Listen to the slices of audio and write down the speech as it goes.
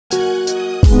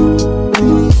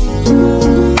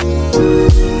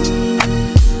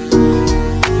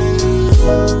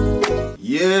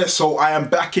So I am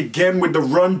back again with the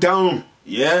rundown.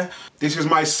 Yeah, this is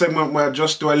my segment where I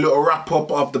just do a little wrap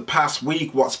up of the past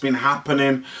week, what's been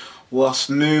happening, what's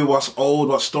new, what's old,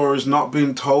 what stories not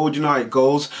been told, you know how it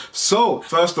goes. So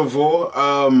first of all,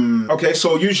 okay,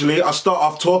 so usually I start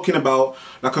off talking about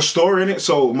like a story in it.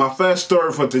 So my first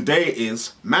story for today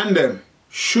is, Mandem,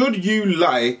 should you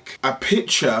like a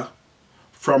picture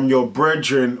from your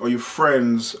brethren or your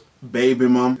friend's baby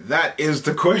mum? That is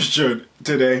the question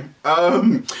today.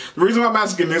 The reason why I'm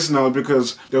asking this now is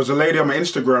because there was a lady on my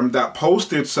Instagram that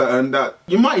posted something that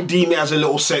you might deem it as a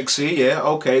little sexy. Yeah,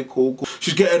 okay, cool.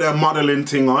 She's getting her modeling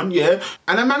thing on, yeah.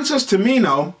 And a man says to me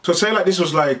now, so say like this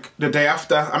was like the day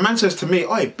after, a man says to me,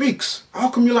 "Oi, Biggs, how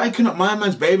come you liking up my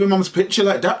man's baby mum's picture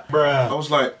like that?" Bruh. I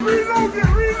was like, reload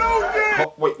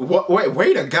it.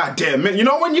 Wait a goddamn minute. You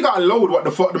know when you gotta load what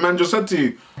the fuck the man just said to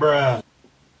you? Bruh.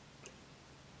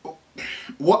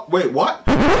 What? Wait, what?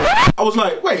 I was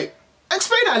like, wait,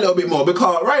 explain that a little bit more,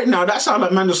 because right now that sounds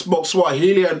like man just spoke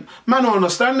Swahili and man don't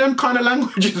understand them kind of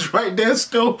languages right there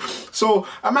still. So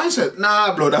a man said,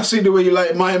 "Nah, blood, I see the way you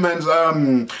like my man's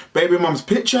baby mum's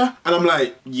picture." And I'm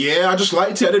like, yeah, I just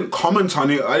liked it. I didn't comment on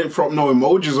it. I didn't throw up no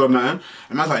emojis on that.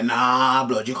 And man's like, "Nah,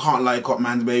 blood, you can't like up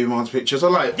man's baby mum's pictures."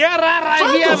 I'm like, get out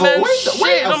of here, man.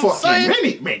 Wait a fucking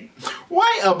minute, man.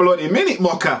 Wait a bloody minute,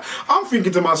 mucker. I'm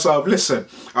thinking to myself, listen,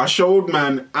 I showed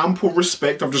man ample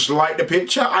respect. I've just liked the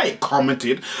picture. I ain't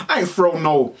commented. I ain't thrown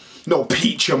no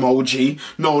peach emoji,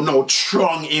 no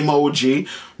Trong emoji,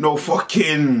 no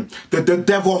fucking the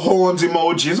devil horns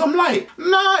emojis. I'm like,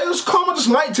 nah, it was calm. I just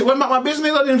liked it. Went about my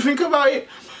business. I didn't think about it.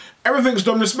 Everything's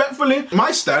done respectfully.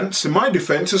 My stance, in my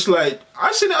defense, is like,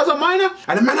 I seen it as a minor.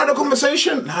 And the man had a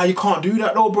conversation. Nah, you can't do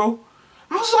that though, bro.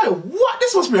 I was like, what?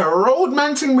 This must be a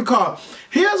roadman thing, because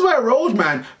here's where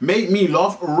roadman make me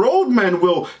laugh. Roadman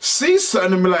will see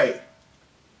something and be like,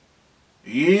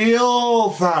 yo,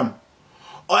 fam,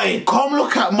 oi, come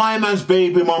look at my man's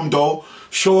baby mum though.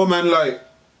 Show a man like,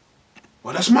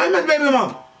 well, that's my man's baby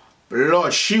mum.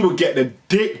 Blood, she would get the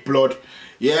dick, blood.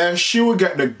 Yeah, she would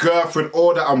get the girlfriend,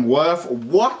 all that I'm worth.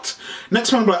 What?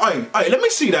 Next one be like, oi, let me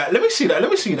see that. Let me see that.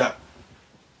 Let me see that.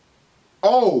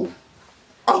 Oh.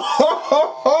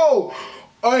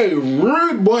 Hey,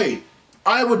 rude boy.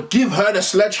 I would give her the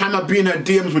sledgehammer, be in her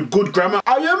DMs with good grammar.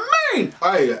 Are you mean?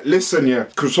 Hey, listen, yeah.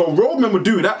 Cause so roadmen would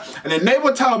do that, and then they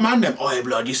would tell man them, "Oi,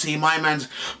 blood, you see my man's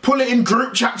pull it in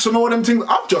group chats and all them things."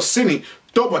 I've just seen it,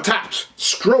 double tapped,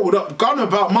 scrolled up, gone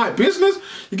about my business.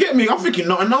 You get me? I'm thinking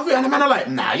nothing of it, and the man are like,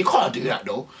 "Nah, you can't do that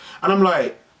though." And I'm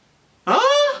like,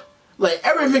 huh? Like,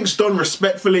 everything's done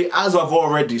respectfully, as I've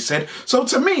already said. So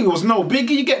to me, it was no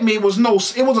biggie, you get me? It was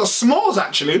a smalls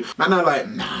actually. And I'm like,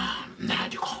 nah,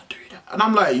 you can't do that. And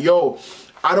I'm like, yo,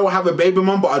 I don't have a baby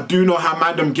mum, but I do know how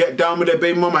madam get down with their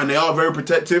baby mum, and they are very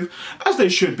protective, as they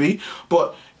should be.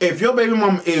 But if your baby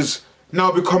mum is now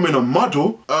becoming a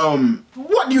model,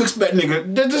 what do you expect, nigga?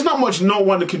 There's not much no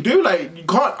one can do. Like, you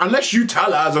can't, unless you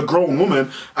tell her as a grown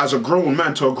woman, as a grown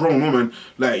man to a grown woman,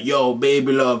 like, yo,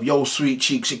 baby love, yo, sweet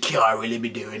cheeks, you can't really be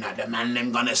doing that. The man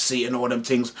them gonna see it and all them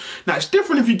things. Now, it's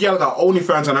different if you get like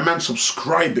OnlyFans and a man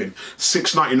subscribing,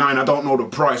 $6.99, I don't know the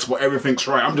price, but everything's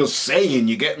right. I'm just saying,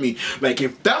 you get me? Like,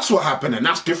 if that's what happened, and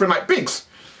that's different, like, Biggs.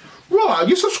 Right,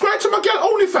 you subscribe to my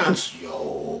girl OnlyFans?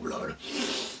 Yo, blood.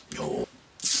 Yo.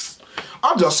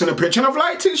 I've just seen a picture and I've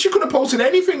liked it. She could have posted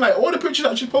anything, like all the pictures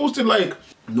that she posted, like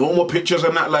normal pictures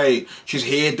and that, like she's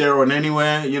here, there, and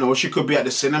anywhere. You know, she could be at the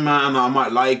cinema and I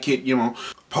might like it. You know,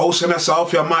 posting a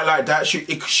selfie, I might like that.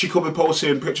 She could be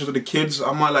posting pictures of the kids,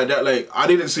 I might like that. Like, I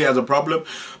didn't see it as a problem,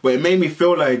 but it made me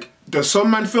feel like, does some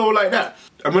man feel like that?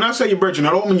 And when I say your brethren, I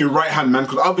don't mean your right hand man,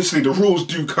 because obviously the rules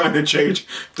do kind of change.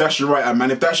 If that's your right hand man,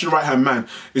 if that's your right hand man,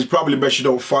 it's probably best you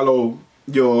don't follow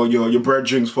your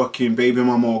brethren's fucking baby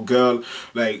mama or girl.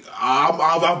 Like,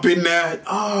 I've been there.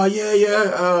 Oh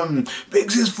yeah,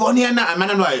 Biggs is funny and that, and man,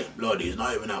 I'm like, bloody, he's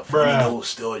not even that funny though.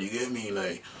 Still, you get me?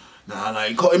 Like, nah,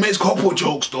 like he makes couple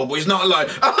jokes though, but he's not like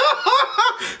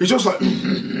he's just like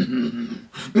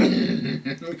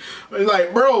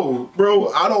like, bro,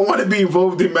 I don't want to be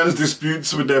involved in men's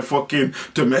disputes with their fucking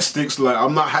domestics. Like,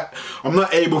 I'm not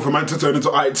able for man to turn into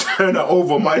Turner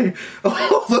over over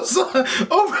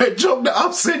a joke that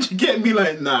I've said. You get me?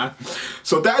 Like, nah.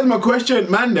 So that is my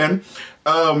question, man. Then,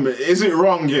 is it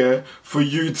wrong, yeah, for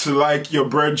you to like your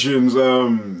brethren's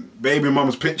baby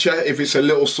mama's picture if it's a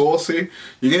little saucy.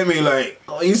 You get me? Like,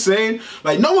 what are you saying?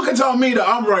 Like, no one can tell me that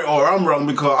I'm right or I'm wrong,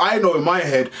 because I know in my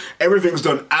head everything's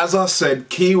done as I said,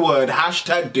 keyword,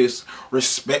 hashtag this,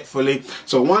 respectfully.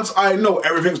 So once I know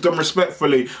everything's done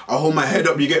respectfully, I hold my head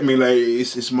up, you get me? Like,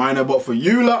 it's minor. But for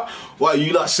you lot, what are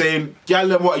you lot saying? Gal,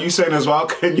 what are you saying as well?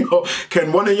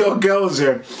 Can one of your girls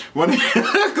here, one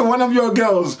of your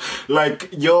girls, like,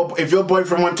 if your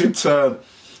boyfriend wanted to,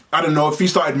 I don't know, if he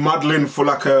started modelling for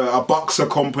like a boxer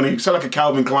company, say like a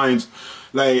Calvin Klein's,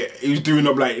 like he's doing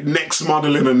up like next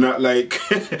modelling and that, like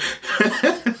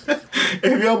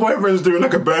if your boyfriend's doing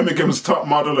like a Birmingham's top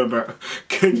model and that,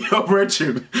 can your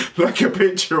brethren like a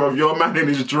picture of your man in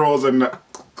his drawers and that?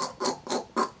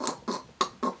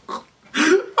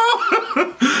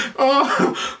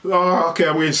 Oh, okay,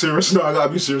 I'm being serious. No, I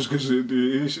gotta be serious because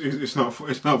it's not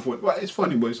funny. Well, it's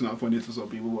funny, but it's not funny to some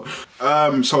people.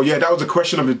 So yeah, that was the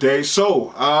question of the day.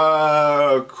 So,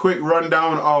 quick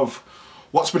rundown of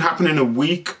what's been happening in a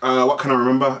week. What can I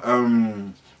remember?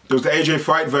 There was the AJ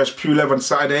fight versus Pulev on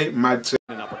Saturday. Mad to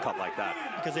an uppercut like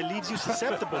that because it leaves you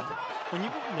susceptible. When you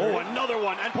oh, another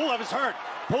one, and Pulev is hurt.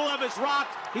 Pulev is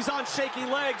rocked. He's on shaky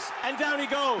legs, and down he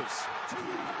goes.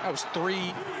 That was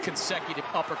 3 consecutive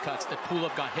uppercuts that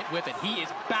Pulev got hit with, and he is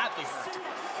badly hurt.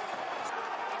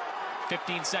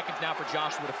 15 seconds now for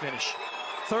Joshua to finish.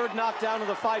 Third knockdown of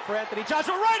the fight for Anthony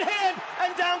Joshua. Right hand,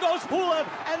 and down goes Pulev,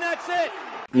 and that's it.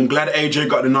 I'm glad AJ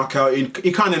got the knockout.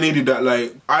 He kind of needed that.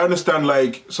 Like, I understand,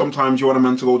 like, sometimes you want a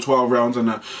man to go 12 rounds and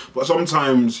that, but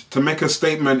sometimes to make a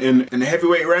statement in the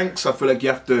heavyweight ranks, I feel like you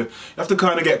have to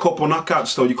kind of get a couple knockouts.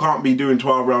 So you can't be doing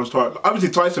 12 rounds. Obviously,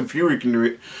 Tyson Fury can do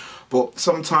it, but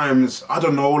sometimes I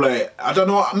don't know. Like, I don't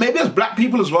know. Maybe as black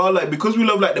people as well. Like, because we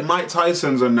love like the Mike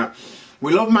Tysons and that.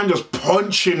 We love man just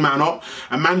punching man up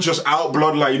and man just out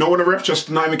blood. Like, you know, when the ref just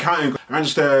not even counting, man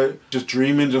just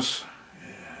dreaming, just.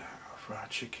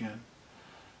 Chicken,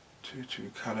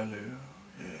 2 callaloo,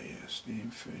 yeah,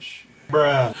 steamed fish, yeah.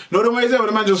 Bruh. No, the way is there when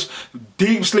the man just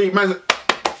deep sleep, man.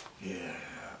 Yeah,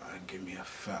 and give me a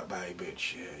fat baby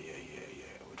bitch, yeah,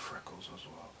 with freckles as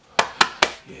well.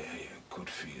 Yeah, good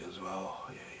feet as well,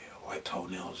 yeah, white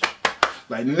toenails.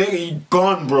 Like, nigga, you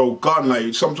gone, bro, gone.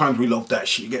 Like, sometimes we love that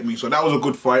shit, you get me? So that was a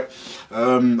good fight.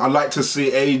 I'd like to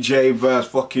see AJ versus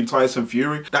fucking Tyson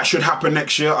Fury. That should happen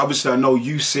next year. Obviously, I know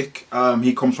Usyk,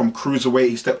 he comes from cruiserweight.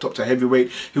 He stepped up to heavyweight.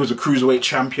 He was a cruiserweight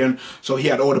champion. So he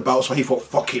had all the belts. So he thought,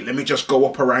 fuck it, let me just go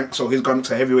up a rank. So he's gone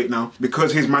to heavyweight now.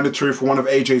 Because he's mandatory for one of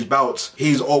AJ's belts,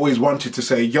 he's always wanted to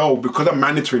say, yo, because I'm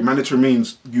mandatory. Mandatory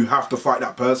means you have to fight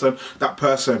that person. That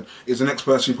person is the next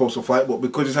person you're supposed to fight. But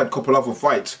because he's had a couple other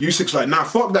fights, Usyk's like, nah,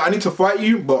 fuck that, I need to fight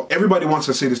you. But everybody wants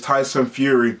to see this Tyson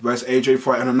Fury versus AJ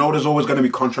fight, and I know there's always going to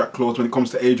be contract clause when it comes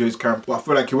to AJ's camp, but I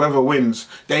feel like whoever wins,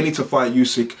 they need to fight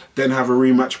Usyk, then have a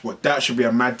rematch. But that should be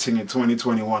a mad thing in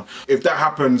 2021. If that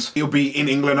happens, he'll be in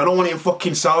England. I don't want it in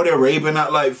fucking Saudi Arabia and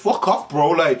that. Like, fuck off,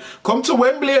 bro. Like, come to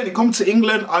Wembley and come to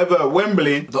England. Either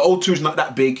Wembley, the O2's not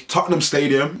that big, Tottenham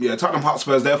Stadium, yeah, Tottenham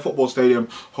Hotspurs, their football stadium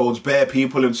holds bare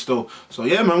people and stuff. So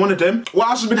yeah, man, one of them. What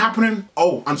else has been happening?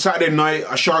 Oh, on Saturday night,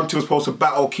 Ashanti was supposed to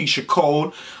battle Keisha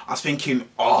Cole. I was thinking,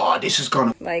 oh, this is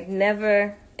gonna... Like,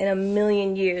 never in a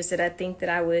million years did I think that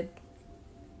I would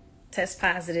test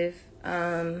positive.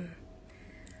 I'm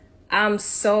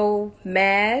so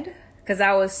mad because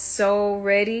I was so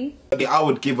ready. I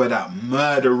would give her that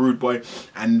murder, rude boy.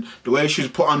 And the way she's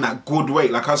put on that good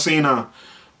weight. Like, I seen her...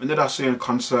 When did I see her in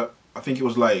concert? I think it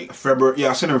was like February. Yeah,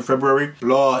 I seen her in February.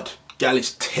 Lord, gal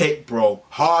is thick, bro.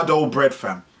 Hard old bread,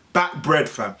 fam. Back bread,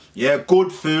 fam. Yeah,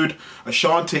 good food.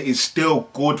 Ashanti is still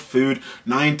good food.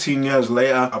 19 years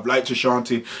later, I've liked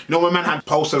Ashanti. You know, when man had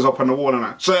posters up on the wall and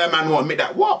that, so man won't admit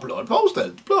that. What, blood?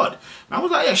 Posters? Blood? Man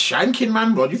was like, yeah, shanking,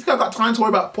 man, blood. You think I got time to worry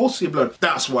about pussy, blood?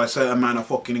 That's why certain man are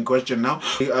fucking in question now.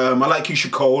 I like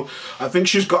Keisha Cole. I think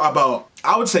she's got about...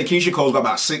 I would say Keisha Cole's got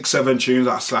about 6-7 tunes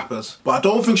that are slappers. But I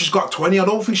don't think she's got 20. I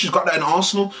don't think she's got that in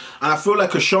Arsenal. And I feel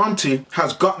like Ashanti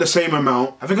has got the same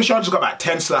amount. I think Ashanti's got about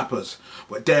 10 slappers.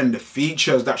 But then the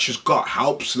features that she's got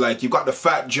helps. Like, you've got the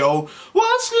Fat Joe,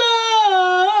 what's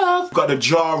love? You've got the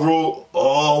Ja Rule,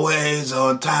 always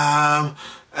on time.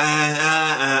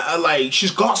 And like,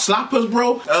 she's got slappers,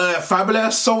 bro.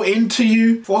 Fabulous, So Into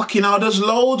You. Fucking hell, there's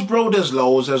loads, bro. There's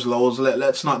loads.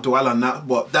 Let's not dwell on that.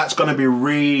 But that's gonna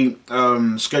be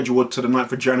scheduled to the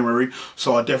 9th of January.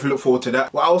 So I definitely look forward to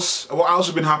that. What else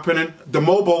has been happening? The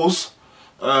mobiles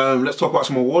Let's talk about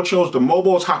some award shows. The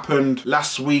Mobiles happened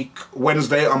last week,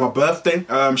 Wednesday, on my birthday.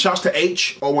 Shouts to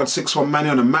H0161 Manny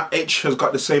on the map. H has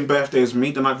got the same birthday as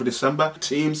me, the 9th of December.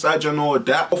 Team Sajan or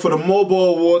that. For the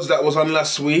Mobile Awards that was on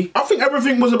last week, I think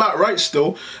everything was about right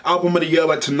still. Album of the year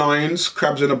went to Nines,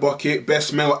 Crabs in a Bucket.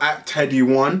 Best Male Act, Teddy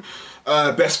won.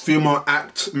 Best Female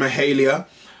Act, Mahalia.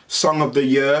 Song of the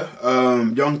Year,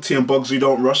 Young T and Bugsy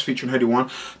Don't Rush featuring Heady One.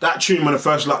 That tune when the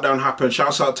first lockdown happened,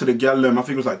 shouts out to the gal, I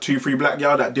think it was like 2-3 black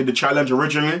gal that did the challenge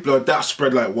originally. Blood, that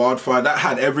spread like wildfire. That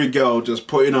had every girl just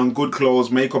putting on good clothes,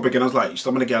 makeup again. I was like,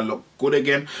 some of the gal look good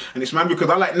again. And it's mad because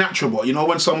I like natural, but you know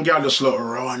when some gal just look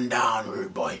run down,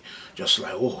 rude boy. Just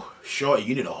like, oh, shorty,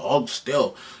 you need a hug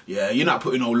still. Yeah, you're not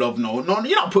putting no love, no,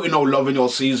 you're not putting no love in your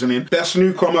seasoning. Best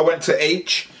newcomer went to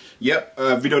H. Yep,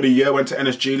 Video of the Year went to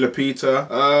NSG,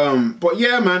 Lupita. But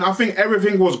yeah, man, I think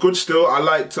everything was good still. I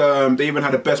liked, they even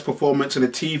had the best performance in a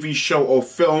TV show or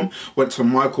film. Went to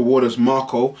Michael Ward as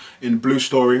Marco in Blue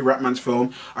Story, Rapman's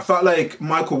film. I felt like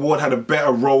Michael Ward had a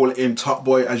better role in Top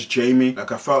Boy as Jamie.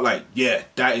 Like, I felt like, yeah,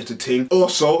 that is the thing.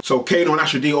 Also, so Kano and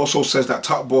Asher D also says that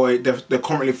Top Boy, they're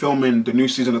currently filming the new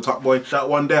season of Top Boy. That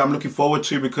one day I'm looking forward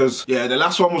to because, yeah, the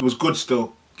last one was good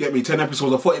still. Get me, 10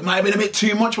 episodes. I thought it might have been a bit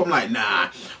too much, but I'm like, nah.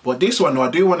 But this one, though, I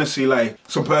do want to see like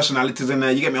some personalities in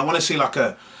there. You get me? I want to see like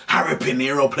a Harry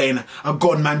Pinero playing a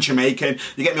gunman Jamaican.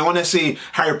 You get me? I want to see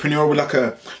Harry Pinero with like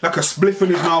a spliff in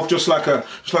his mouth, just like a,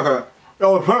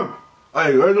 yo, fam,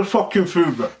 hey, where's the fucking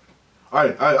food, bro?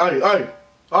 Hey,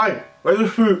 where's the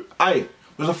food? Hey,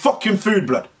 where's the fucking food,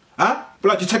 blood? Huh?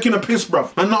 Blood, you're taking a piss,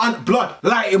 bruv. And not blood.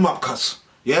 Light him up, cuz.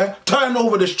 Yeah, turn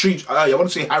over the street. I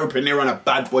want to see Harry Pinero on a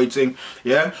bad boy thing,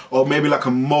 yeah, or maybe like a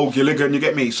Mo Gilligan. You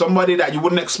get me? Somebody that you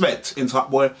wouldn't expect in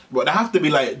Top Boy, but they have to be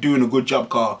like doing a good job.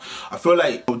 Car, I feel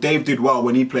like Dave did well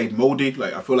when he played Moldy.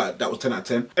 Like I feel like that was 10 out of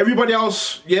 10. Everybody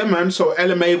else, yeah, man. So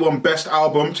LMA won Best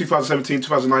Album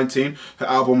 2017-2019. Her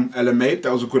album LMA,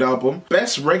 that was a good album.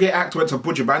 Best Reggae Act went to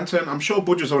Buju Banton. I'm sure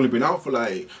Buju's only been out for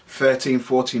like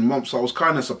 13-14 months, so I was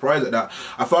kind of surprised at that.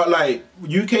 I felt like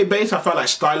UK based. I felt like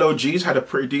Stylo G's had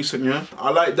a pretty decent year. I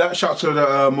like that. Shout out to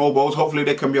the Mobiles. Hopefully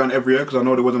they can be on every year because I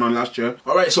know they wasn't on last year.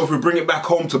 Alright, so if we bring it back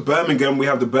home to Birmingham, we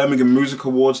have the Birmingham Music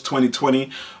Awards 2020.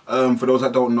 For those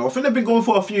that don't know, I think they've been going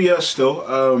for a few years still.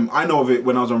 I know of it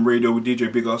when I was on radio with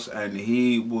DJ Bigos, and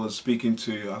he was speaking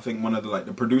to, I think, one of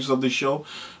the producers of this show.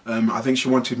 I think she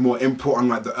wanted more input on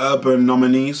like the urban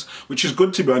nominees, which is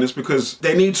good to be honest, because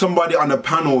they need somebody on the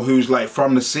panel who's like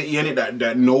from the city in it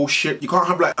that knows shit. You can't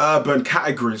have like urban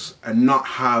categories and not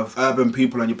have urban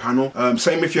people on your panel.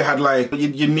 Same if you had like,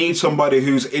 you need somebody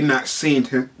who's in that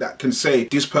scene that can say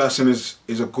this person is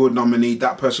a good nominee,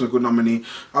 that person is a good nominee.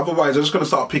 Otherwise they're just gonna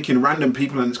start picking random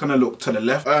people and it's gonna look to the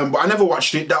left. But I never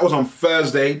watched it. That was on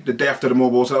Thursday, the day after the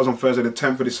Mobile, so that was on Thursday the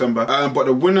 10th of December. But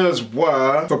the winners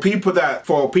were, for people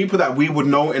that we would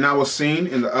know in our scene,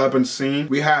 in the urban scene,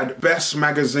 we had Best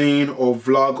Magazine or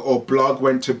Vlog or Blog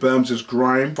went to Berms'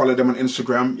 Grime. Follow them on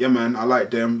Instagram. Yeah man, I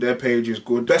like them. Their page is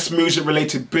good. Best Music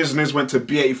Related Business went to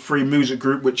B83 Music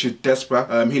Group, which is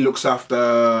Despa. He looks after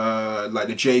like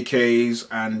the JKs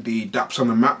and the Daps on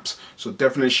the Maps. So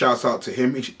definitely shouts out to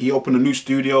him. He opened a new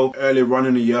studio earlier on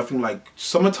in the year, I think like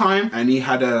summertime, and he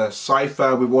had a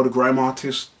cypher with all the grime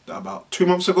artists about 2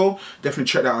 months ago. Definitely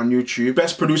check that on YouTube.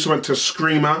 Best producer went to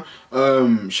Screamer.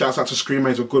 Shouts out to Screamer,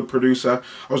 he's a good producer.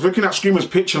 I was looking at Screamer's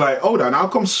picture like, hold on, how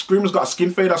come Screamer's got a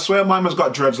skin fade? I swear mine has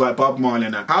got dreads like Bob Marley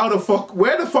and that. How the fuck,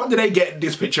 where the fuck did they get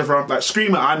this picture from? Like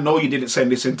Screamer, I know you didn't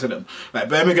send this in to them. Like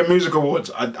Birmingham Music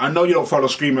Awards, I know you don't follow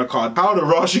Screamer card. How the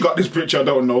rush you got this picture, I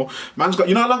don't know. Man's got,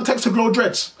 you know how long it takes to grow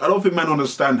dreads? I don't think men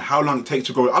understand how long it takes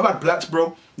to grow. I've had plaits,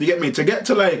 bro. You get me? To get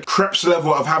to like Crepes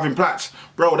level of having plaits,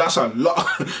 bro, that's a lot.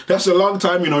 That's a long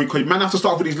time, you know, because man have to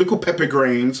start with these little pepper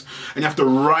grains and you have to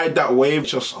ride that wave.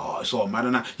 Just, oh, it's all mad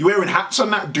and that. You wearing hats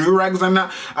and that, do-rags and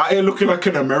that, out here looking like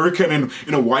an American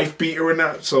in a wife beater and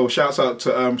that. So shouts out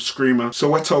to Screamer.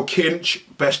 Soweto Kinch,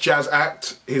 Best Jazz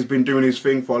Act. He's been doing his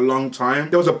thing for a long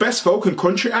time. There was a Best Folk and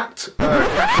Country Act,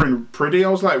 Catherine Priddy. I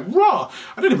was like, raw.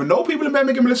 I didn't even know people in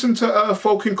Birmingham listen to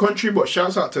folk and country, but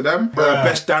shouts out to them.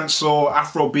 Best Dancehall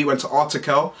Afrobeat went to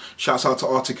Article. Shouts out to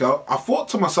Article. I thought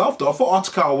to myself though, I thought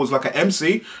Article was like an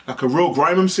MC, like a real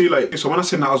grime MC. Like, so when I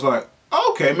seen that, I was like,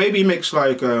 oh, okay, maybe he makes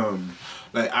like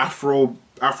Afro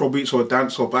beats or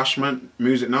dance or bashment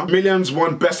music now. Millions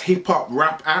won Best Hip Hop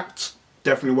Rap Act.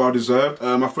 Definitely well deserved.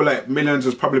 I feel like Millions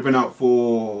has probably been out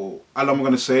for, how long am I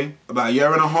gonna say? About a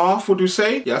year and a half, would you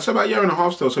say? Yeah, it's about a year and a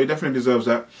half still, so he definitely deserves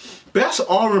that. Best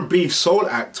R&B soul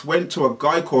act went to a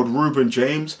guy called Reuben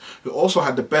James, who also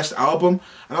had the best album.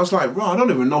 And I was like, bro, I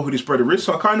don't even know who this brother is.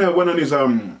 So I kind of went on his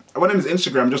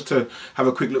Instagram just to have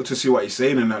a quick look to see what he's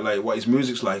saying and like what his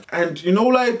music's like. And you know,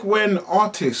 like when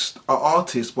artists are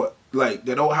artists, but like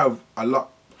they don't have a lot.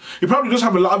 He probably does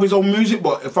have a lot of his own music,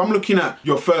 but if I'm looking at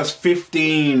your first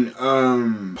 15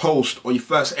 posts or your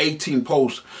first 18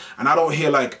 posts and I don't hear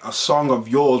like a song of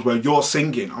yours where you're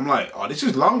singing, I'm like, oh, this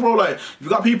is long, bro. Like, you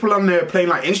got people on there playing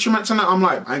like instruments and that, I'm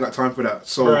like, I ain't got time for that.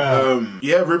 So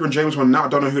yeah, Reuben James won that. I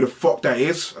don't know who the fuck that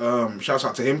is. Shouts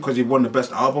out to him because he won the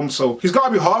best album, so he's got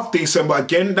to be half decent. But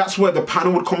again, that's where the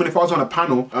panel would come in. If I was on a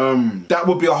panel, that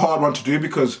would be a hard one to do,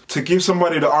 because to give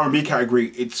somebody the R&B category,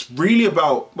 it's really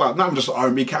about, well, not just the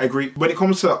R&B category, when it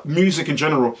comes to music in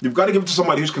general, you've got to give it to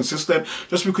somebody who's consistent.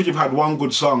 Just because you've had one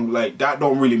good song, like, that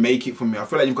don't really make it for me. I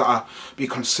feel like you've got to be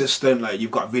consistent. Like,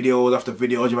 you've got videos after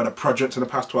videos, you've had a project in the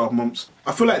past 12 months.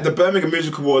 I feel like the Birmingham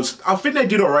Music Awards, I think they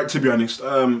did alright, to be honest.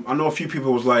 I know a few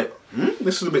people was like,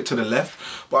 this is a bit to the left,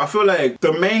 but I feel like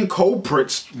the main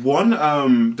culprits won.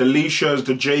 The Lecias,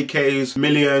 the JKs,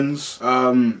 Millions.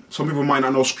 Some people might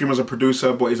not know Scream as a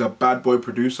producer, but he's a bad boy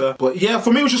producer. But yeah,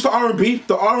 for me it was just the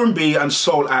R&B and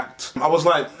soul act. I was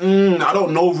like, I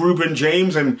don't know Reuben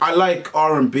James, and I like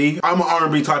R&B. I'm an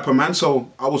R&B type of man, so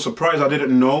I was surprised I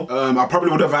didn't know. I probably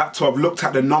would have had to have looked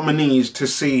at the nominees to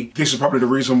see. This is probably the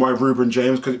reason why Reuben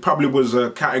James, because it probably was a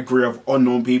category of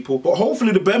unknown people. But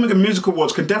hopefully the Birmingham Music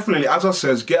Awards can definitely, as I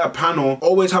says, get a panel,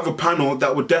 always have a panel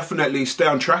that would definitely stay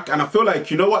on track. And I feel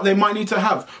like, you know what they might need to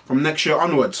have from next year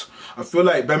onwards? I feel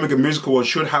like Birmingham Music Awards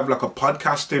should have like a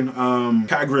podcasting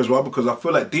category as well, because I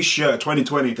feel like this year,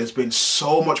 2020, there's been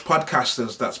so much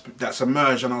podcasters that's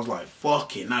emerged, and I was like,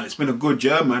 fucking hell, it's been a good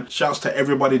year, man. Shouts to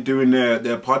everybody doing their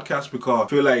podcast, because I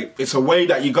feel like it's a way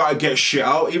that you gotta get shit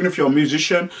out. Even if you're a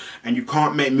musician and you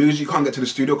can't make music, you can't get to the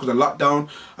studio because of lockdown,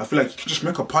 I feel like you can just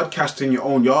make a podcast in your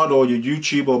own yard or your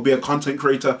YouTube, or be a content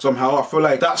creator somehow. I feel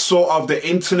like that sort of, the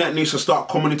internet needs to start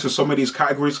coming into some of these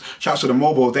categories. Shouts to the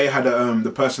Mobile, they had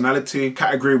the personality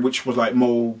category, which was like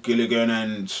Mo Gilligan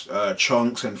and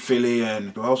Chunks and Philly,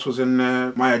 and who else was in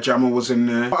there? Maya Jama was in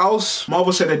there. What else?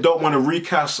 Marvel said they don't want to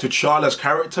recast T'Challa's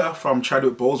character from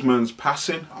Chadwick Boseman's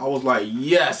passing. I was like,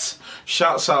 yes!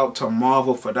 Shouts out to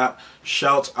Marvel for that.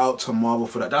 Shout out to Marvel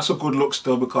for that. That's a good look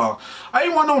still, because I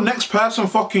ain't want no next person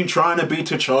fucking trying to be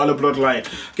T'Challa bloodline.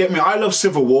 Get me? I love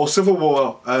Civil War. Civil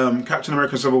War, Captain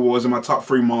America Civil War is in my top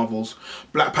 3 Marvels.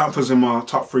 Black Panther's in my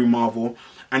top 3 Marvel.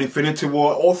 And Infinity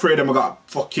War, all 3 of them I got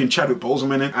fucking Chadwick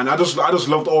Boseman in, and I just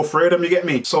loved all 3 of them, you get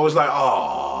me? So it's like,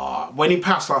 oh, when he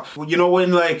passed, like, you know,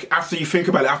 when like, after you think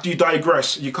about it, after you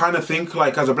digress, you kind of think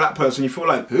like, as a black person, you feel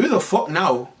like, who the fuck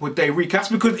now would they recast?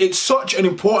 Because it's such an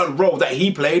important role that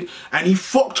he played, and he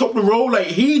fucked up the role. Like,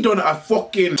 he done a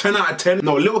fucking 10 out of 10.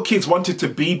 No, little kids wanted to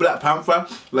be Black Panther.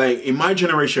 Like, in my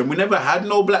generation, we never had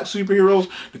no black superheroes.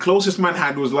 The closest man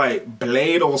had was like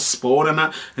Blade or Spawn and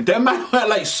that, and them man were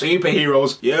like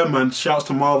superheroes. Yeah, man, shouts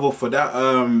to Marvel for that.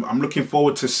 I'm looking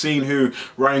forward to seeing who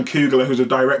Ryan Coogler, who's a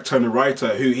director and a writer,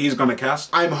 who he's gonna cast.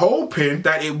 I'm hoping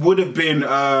that it would have been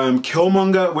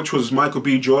Killmonger, which was Michael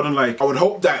B. Jordan. Like, I would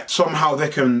hope that somehow they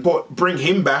can bring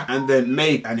him back and then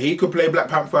and he could play Black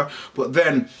Panther. But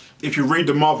then, if you read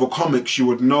the Marvel comics, you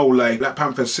would know, like, Black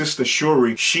Panther's sister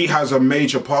Shuri, she has a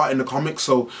major part in the comics.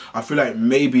 So I feel like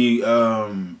maybe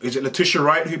is it Letitia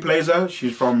Wright who plays her?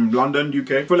 She's from London,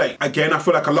 UK. I feel like, again, I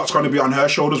feel like a lot's going to be on her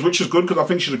shoulders, which is good, because I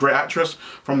think she's a great actress.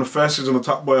 From the first season of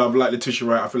Top Boy, I've liked Letitia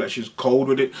Wright. I feel like she's cold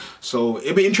with it. So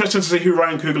it'd be interesting to see who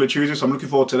Ryan Coogler chooses. So I'm looking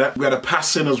forward to that. We had a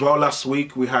passing as well last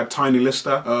week. We had Tiny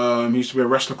Lister. He used to be a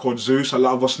wrestler called Zeus. A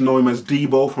lot of us know him as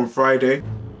Debo from Friday.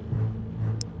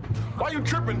 Why you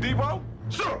tripping, Debo?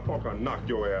 Sure, fuck, I knock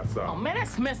your ass out. Oh man,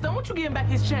 that's messed up. Won't you give him back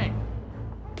his chain?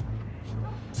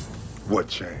 What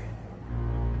chain?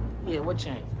 Yeah, what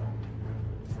chain?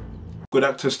 Good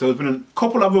actor still. There's been a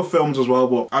couple other films as well,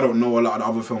 but I don't know a lot of the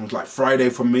other films. Like Friday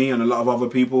for me, and a lot of other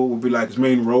people would be like his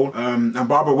main role. And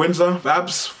Barbara Windsor,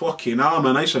 Babs, fucking hell,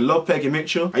 man. I used to love Peggy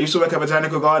Mitchell. I used to work at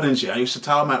Botanical Gardens, yeah. I used to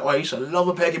tell man, oh, I used to love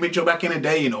a Peggy Mitchell back in the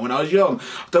day, you know, when I was young.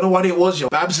 I don't know what it was, yo.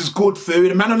 Babs is good food.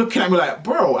 And man are looking at me like,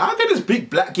 bro, how did this big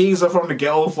black geezer from the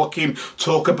ghetto fucking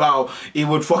talk about he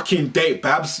would fucking date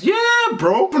Babs? Yeah,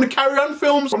 bro. From the Carry On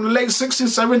films from the late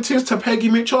 60s, 70s to Peggy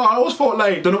Mitchell, I always thought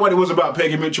like, don't know what it was about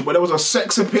Peggy Mitchell, but there was a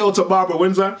sex appeal to Barbara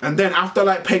Windsor. And then after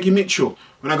like Peggy Mitchell,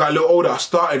 when I got a little older, I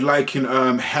started liking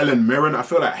Helen Mirren. I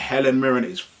feel like Helen Mirren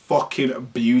is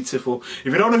fucking beautiful.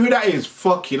 If you don't know who that is,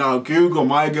 fucking Google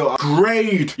my girl.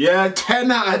 Grade, yeah,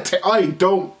 10 out of 10. I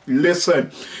don't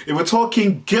listen. If we're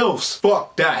talking gilfs,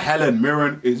 fuck that. Helen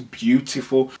Mirren is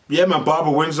beautiful. Yeah, man,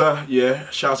 Barbara Windsor, yeah,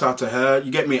 shout out to her. You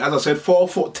get me? As I said,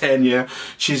 4'10", yeah.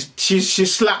 She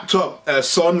slapped up her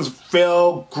sons,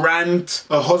 Phil, Grant,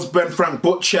 her husband, Frank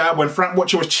Butcher. When Frank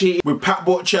Butcher was cheating with Pat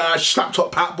Butcher, she slapped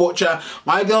up Pat Butcher.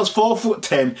 My girl's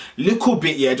 4'10", little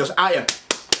bit, yeah, just higher.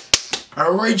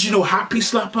 Original happy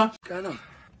slapper.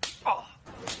 Oh.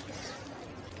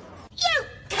 You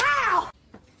cow!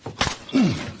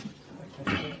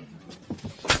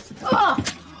 Oh.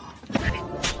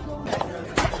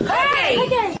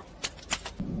 Hey!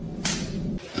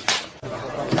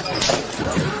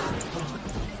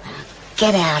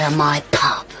 Get out of my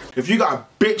pub. If you got a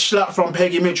bitch slap from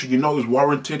Peggy Mitchell, you know it's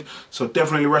warranted. So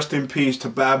definitely rest in peace to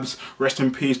Babs. Rest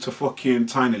in peace to fucking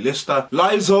Tiny Lister.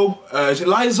 Lizzo, is it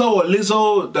Lizzo or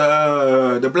Lizzo,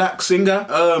 the black singer?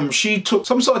 She took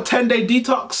some sort of 10-day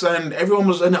detox and everyone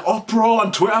was in an uproar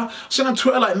on Twitter. Sitting on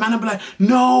Twitter like, man, I'm like,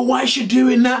 no, why is she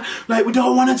doing that? Like, we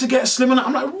don't want her to get slim. And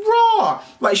I'm like, raw.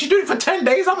 Like, she's doing it for 10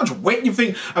 days. How much weight do you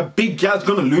think a big gal's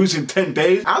gonna lose in 10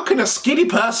 days? How can a skinny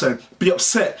person be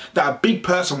upset that a big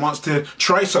person wants to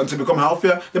try something to become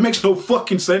healthier? It makes no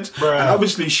fucking sense. Bruh. And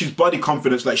obviously she's body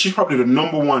confidence. Like, she's probably the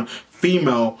 #1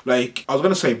 female, like, I was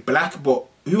gonna say black, but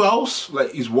who else?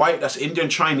 Like, he's white, that's Indian,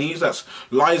 Chinese, that's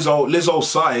Lizzo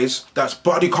size, that's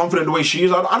body confident the way she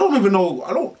is. I don't even know,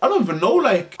 I don't even know,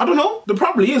 like, I don't know. There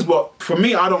probably is, but for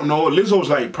me, I don't know. Lizzo's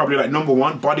like probably like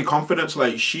 #1, body confidence.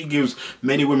 Like, she gives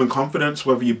many women confidence,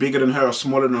 whether you're bigger than her or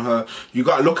smaller than her. You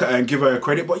gotta look at her and give her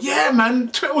credit. But yeah, man,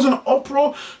 Twitter was an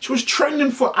uproar. She was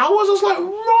trending for hours. I was like,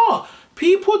 raw.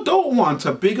 People don't want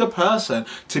a bigger person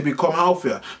to become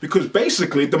healthier because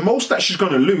basically the most that she's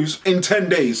gonna lose in 10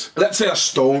 days, let's say a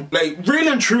stone, like really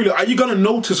and truly, are you gonna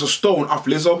notice a stone off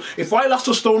Lizzo? If I lost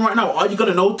a stone right now, are you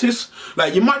gonna notice?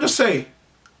 Like, you might just say,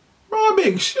 "Raw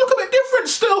Big, she look a bit different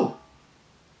still."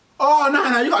 Oh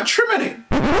no, you gotta trim it.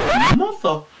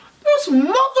 Mother. This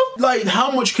mother, like,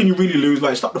 how much can you really lose?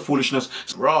 Like, stop the foolishness.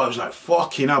 Raw, I was like,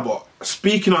 fucking hell. But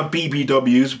speaking of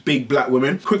BBWs, big black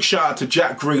women, quick shout out to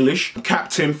Jack Grealish,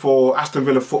 captain for Aston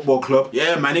Villa Football Club.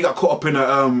 Yeah, man, he got caught up in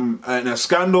a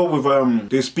scandal with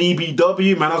this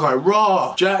BBW, man. I was like,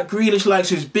 raw, Jack Grealish likes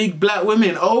his big black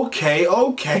women. Okay.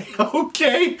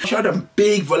 She had them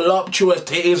big voluptuous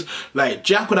titties. Like,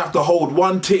 Jack would have to hold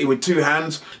one titty with 2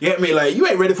 hands. You get me? Like, you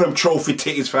ain't ready for them trophy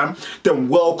titties, fam. Them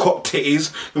World Cup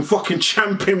titties, them fucking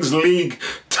Champions League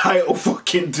title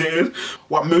fucking titties.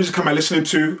 What music am I listening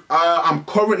to? I'm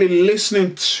currently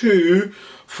listening to,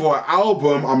 for an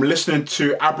album, I'm listening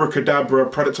to Abracadabra,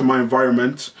 Product of My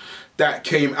Environment. That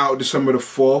came out December the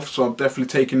 4th, so I've definitely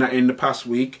taken that in the past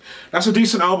week. That's a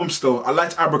decent album still. I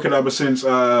liked Abracadabra since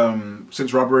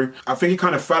Robbery. I think it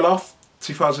kind of fell off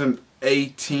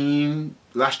 2018,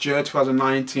 last year,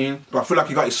 2019. But I feel like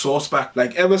he got his source back.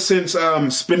 Like, ever since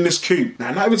Spin This Coupe.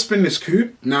 Nah, not even Spin This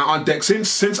Coupe. Nah, On Deck.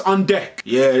 Since On Deck.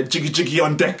 Yeah, Jiggy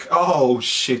On Deck. Oh,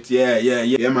 shit.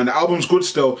 Yeah, man. The album's good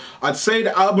still. I'd say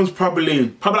the album's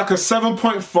probably like a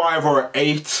 7.5 or an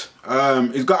 8.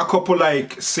 It's got a couple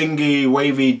like singy,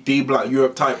 wavy, D-Block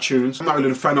Europe type tunes. I'm not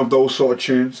really a fan of those sort of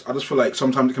tunes. I just feel like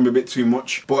sometimes it can be a bit too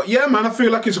much. But yeah, man, I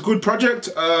feel like it's a good project.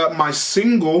 My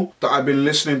single that I've been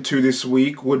listening to this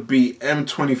week would be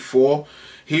M24.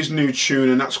 His new tune,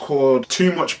 and that's called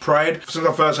Too Much Pride. Since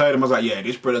I first heard him, I was like, yeah,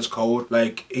 this brother's cold.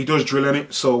 Like, he does drill in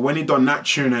it. So when he done that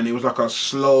tune and it was like a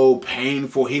slow,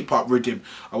 painful hip-hop rhythm,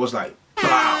 I was like,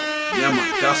 wow. Yeah,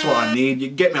 man, that's what I need. You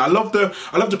get me? I love the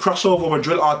crossover when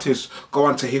drill artists go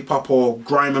onto hip hop or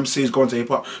grime MCs go onto hip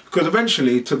hop, because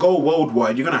eventually to go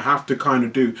worldwide you're gonna have to kind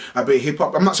of do a bit of hip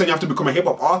hop. I'm not saying you have to become a hip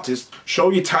hop artist. Show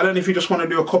your talent if you just want to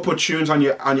do a couple of tunes on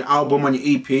your album, on your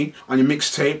EP, on your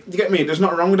mixtape. You get me? There's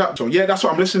nothing wrong with that. So yeah, that's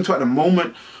what I'm listening to at the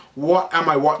moment. What am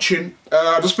I watching?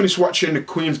 I just finished watching The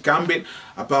Queen's Gambit,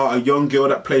 about a young girl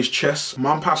that plays chess.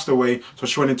 Mom passed away, so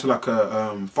she went into like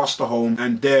a foster home,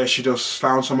 and there she just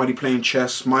found somebody playing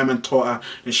chess. My man taught her,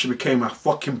 and she became a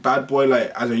fucking bad boy.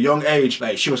 Like, at a young age,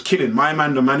 like, she was killing my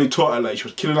man, the man who taught her. Like, she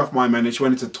was killing off my man, and she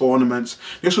went into tournaments.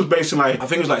 This was based in like, I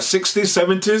think it was like 60s,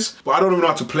 70s, but I don't even know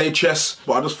how to play chess.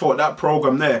 But I just thought that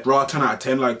program there, raw 10 out of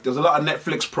 10. Like, there's a lot of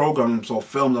Netflix programs or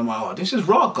films, I'm like, oh, this is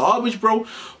raw garbage, bro.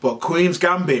 But Queen's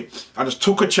Gambit, I just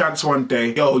took a chance one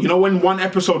day. Yo, you know when one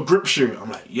episode grips you? I'm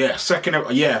like, yeah,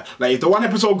 yeah. Like, if the one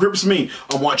episode grips me,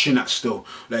 I'm watching that still.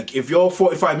 Like, if your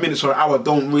 45 minutes or an hour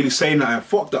don't really say nothing,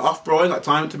 fuck that off, bro. I ain't got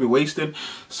time to be wasted.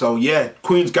 So, yeah,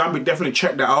 Queen's Gambit, definitely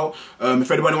check that out. If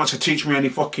anybody wants to teach me any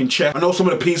fucking chess, I know some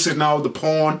of the pieces now, the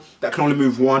pawn, that can only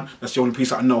move one. That's the only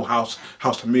piece that I know how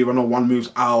to move. I know one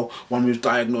moves owl, one moves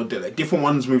diagonal. Like, different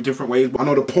ones move different ways. But I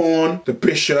know the pawn, the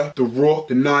bishop, the rook,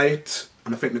 the knight,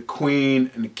 and I think the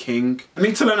queen and the king. I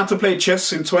need to learn how to play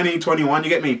chess in 2021, you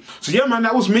get me? So yeah, man,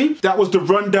 that was me. That was the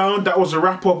rundown. That was the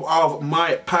wrap up of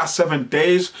my past 7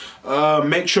 days.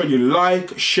 Make sure you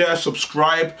like, share,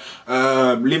 subscribe.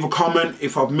 Leave a comment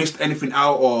if I've missed anything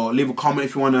out, or leave a comment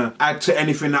if you want to add to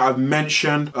anything that I've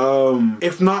mentioned.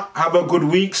 If not, have a good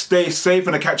week. Stay safe,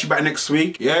 and I'll catch you back next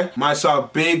week. Yeah,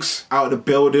 myself, Biggs, out of the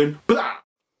building. Blah.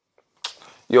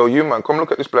 Yo, you man, come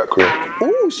look at this black queen.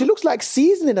 Ooh, she looks like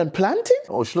seasoning and planting.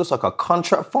 Oh, she looks like a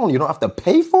contract phone you don't have to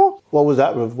pay for? What was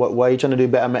that, Rev? Why are you trying to do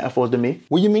better metaphors than me?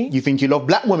 What you mean? You think you love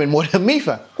black women more than me,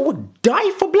 fam? I would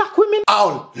die for black women.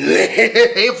 I'll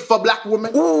live for black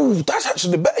women. Ooh, that's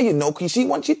actually better, you know, because you see,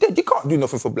 once you're dead, you can't do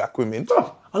nothing for black women.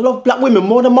 Oh, I love black women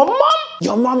more than my mum.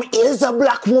 Your mum is a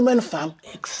black woman, fam.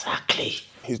 Exactly.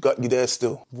 He's got you there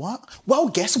still. What? Well,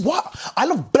 guess what? I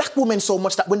love black women so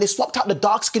much that when they swapped out the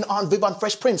dark-skinned Aunt Viv on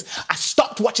Fresh Prince, I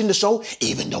stopped watching the show,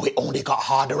 even though it only got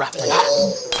harder after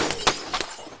that.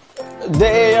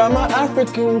 They are my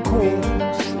African queens.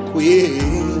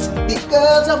 Queens,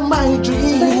 because of my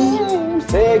dreams.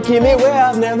 Taking me where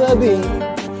I've never been.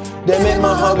 They make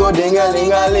my heart go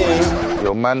ding-a-ling-a-ling.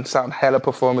 Yo, man, sound hella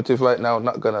performative right now,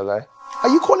 not gonna lie. Are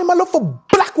you calling my love for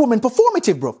black women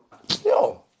performative, bro?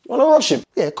 Yo, wanna rush him?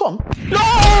 Yeah, come.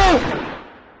 No!